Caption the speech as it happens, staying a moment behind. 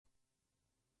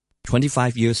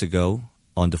25 years ago,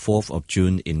 on the 4th of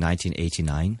June in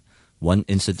 1989, one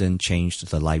incident changed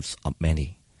the lives of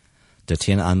many. The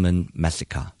Tiananmen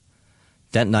Massacre.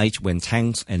 That night when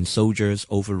tanks and soldiers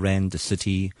overran the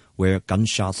city, where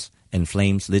gunshots and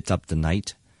flames lit up the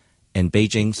night, and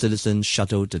Beijing citizens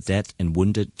shuttled the dead and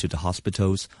wounded to the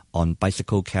hospitals on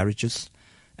bicycle carriages,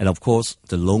 and of course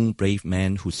the lone brave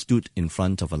man who stood in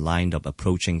front of a line of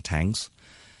approaching tanks,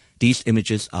 these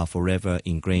images are forever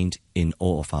ingrained in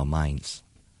all of our minds.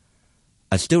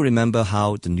 I still remember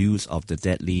how the news of the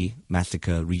deadly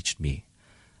massacre reached me.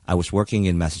 I was working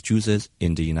in Massachusetts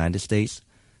in the United States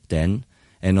then,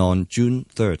 and on June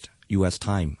 3rd, U.S.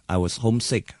 time, I was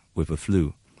homesick with a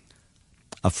flu.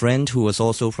 A friend who was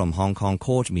also from Hong Kong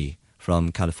called me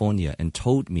from California and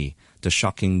told me the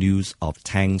shocking news of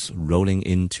tanks rolling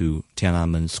into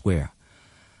Tiananmen Square.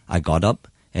 I got up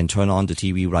and turned on the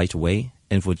TV right away,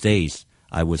 and for days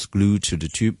I was glued to the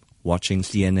tube watching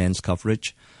CNN's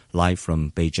coverage live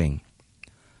from Beijing.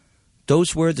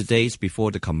 Those were the days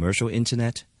before the commercial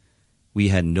internet. We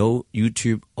had no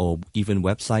YouTube or even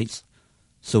websites,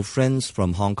 so friends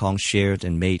from Hong Kong shared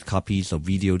and made copies of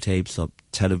videotapes of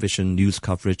television news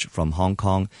coverage from Hong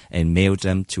Kong and mailed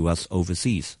them to us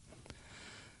overseas.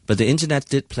 But the internet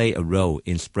did play a role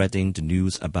in spreading the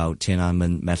news about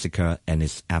Tiananmen Massacre and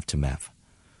its aftermath.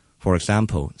 For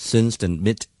example, since the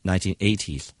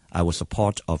mid-1980s, I was a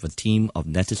part of a team of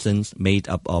netizens made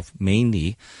up of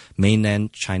mainly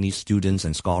mainland Chinese students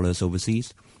and scholars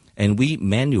overseas, and we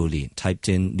manually typed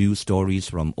in news stories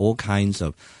from all kinds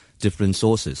of different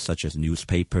sources such as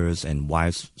newspapers and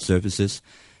wire services,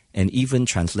 and even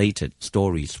translated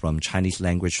stories from Chinese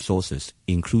language sources,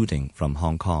 including from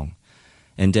Hong Kong.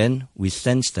 And then we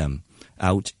sent them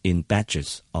out in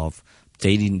batches of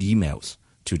daily emails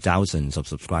to thousands of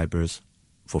subscribers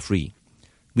for free.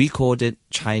 We called it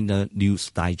China News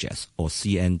Digest, or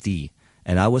CND,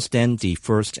 and I was then the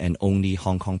first and only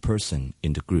Hong Kong person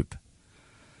in the group.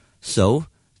 So,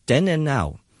 then and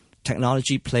now,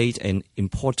 technology played an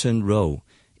important role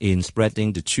in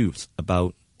spreading the truth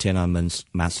about Tiananmen's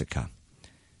massacre.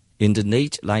 In the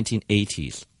late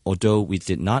 1980s, although we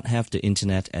did not have the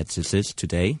internet as it is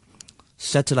today,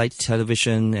 satellite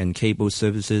television and cable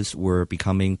services were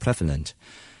becoming prevalent,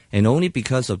 and only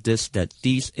because of this that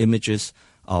these images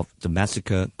of the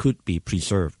massacre could be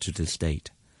preserved to this date.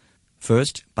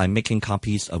 First, by making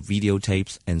copies of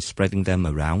videotapes and spreading them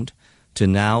around, to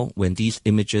now when these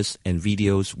images and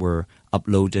videos were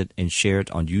uploaded and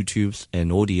shared on YouTube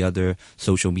and all the other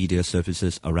social media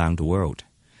services around the world.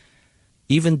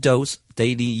 Even those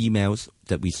daily emails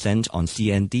that we sent on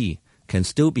CND can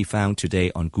still be found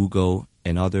today on Google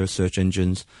and other search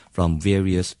engines from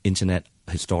various internet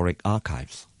historic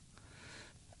archives.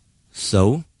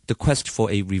 So, the quest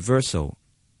for a reversal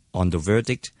on the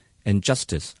verdict and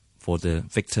justice for the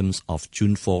victims of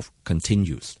June 4th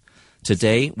continues.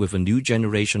 Today, with a new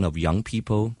generation of young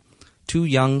people, too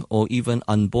young or even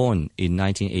unborn in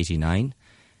 1989,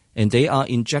 and they are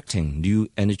injecting new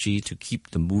energy to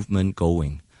keep the movement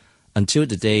going until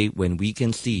the day when we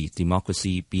can see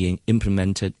democracy being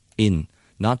implemented in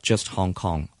not just Hong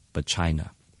Kong, but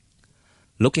China.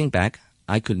 Looking back,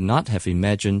 I could not have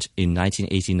imagined in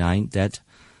 1989 that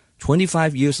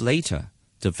 25 years later,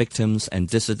 the victims and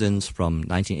dissidents from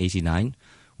 1989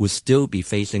 would still be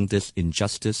facing this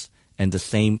injustice and the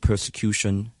same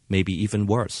persecution, maybe even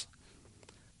worse.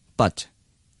 But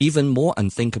even more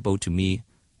unthinkable to me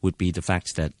would be the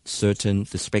fact that certain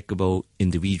despicable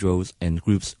individuals and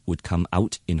groups would come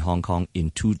out in Hong Kong in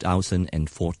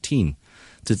 2014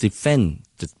 to defend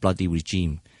the bloody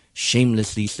regime,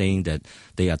 shamelessly saying that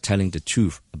they are telling the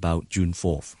truth about June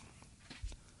 4th.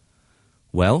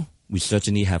 Well, we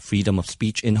certainly have freedom of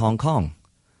speech in Hong Kong.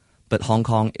 But Hong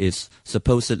Kong is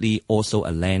supposedly also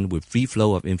a land with free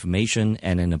flow of information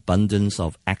and an abundance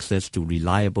of access to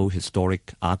reliable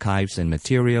historic archives and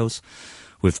materials,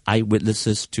 with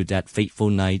eyewitnesses to that fateful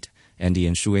night and the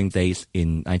ensuing days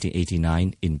in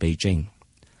 1989 in Beijing.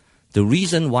 The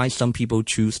reason why some people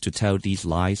choose to tell these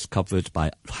lies covered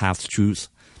by half-truths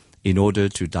in order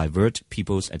to divert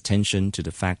people's attention to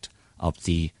the fact of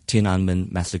the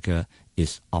Tiananmen Massacre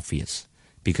is obvious,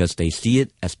 because they see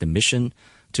it as the mission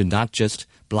to not just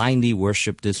blindly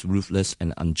worship this ruthless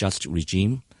and unjust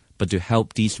regime, but to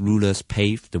help these rulers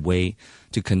pave the way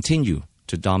to continue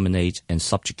to dominate and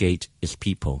subjugate its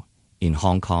people in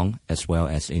Hong Kong as well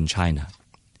as in China.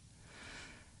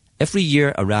 Every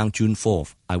year around June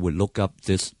 4th, I would look up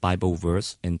this Bible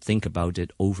verse and think about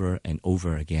it over and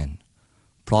over again.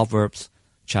 Proverbs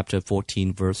chapter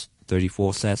 14 verse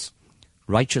 34 says,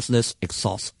 "Righteousness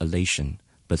exalts a nation,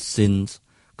 but sin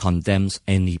condemns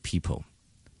any people."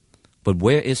 But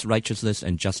where is righteousness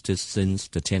and justice since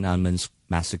the Tiananmen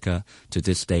Massacre to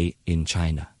this day in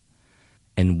China?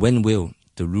 And when will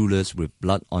the rulers with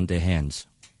blood on their hands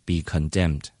be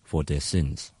condemned for their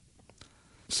sins?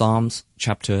 Psalms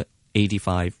chapter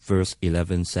 85 verse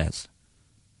 11 says,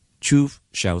 "Truth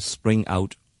shall spring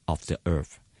out of the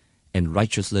earth, and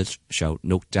righteousness shall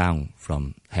look down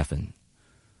from heaven."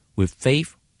 With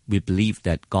faith, we believe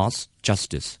that God's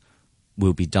justice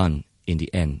will be done in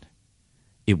the end.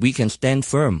 If we can stand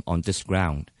firm on this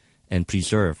ground and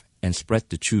preserve and spread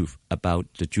the truth about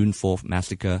the June 4th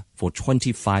massacre for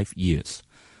 25 years,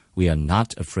 we are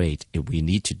not afraid if we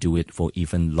need to do it for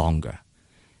even longer.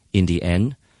 In the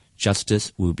end,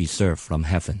 justice will be served from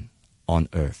heaven on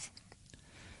earth.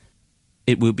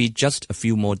 It will be just a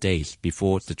few more days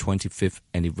before the 25th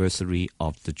anniversary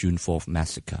of the June 4th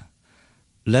massacre.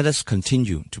 Let us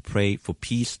continue to pray for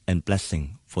peace and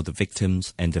blessing for the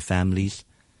victims and their families,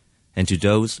 and to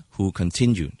those who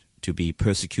continue to be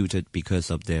persecuted because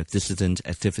of their dissident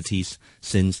activities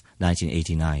since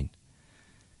 1989.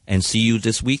 And see you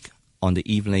this week on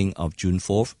the evening of June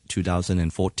 4th,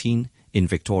 2014 in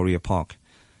Victoria Park,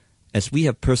 as we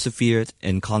have persevered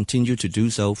and continue to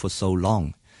do so for so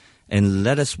long. And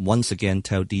let us once again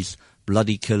tell these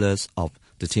bloody killers of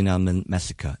the Tiananmen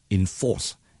Massacre in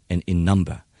force and in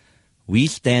number, we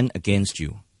stand against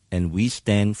you, and we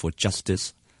stand for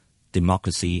justice,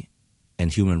 democracy,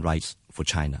 and human rights for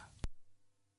China.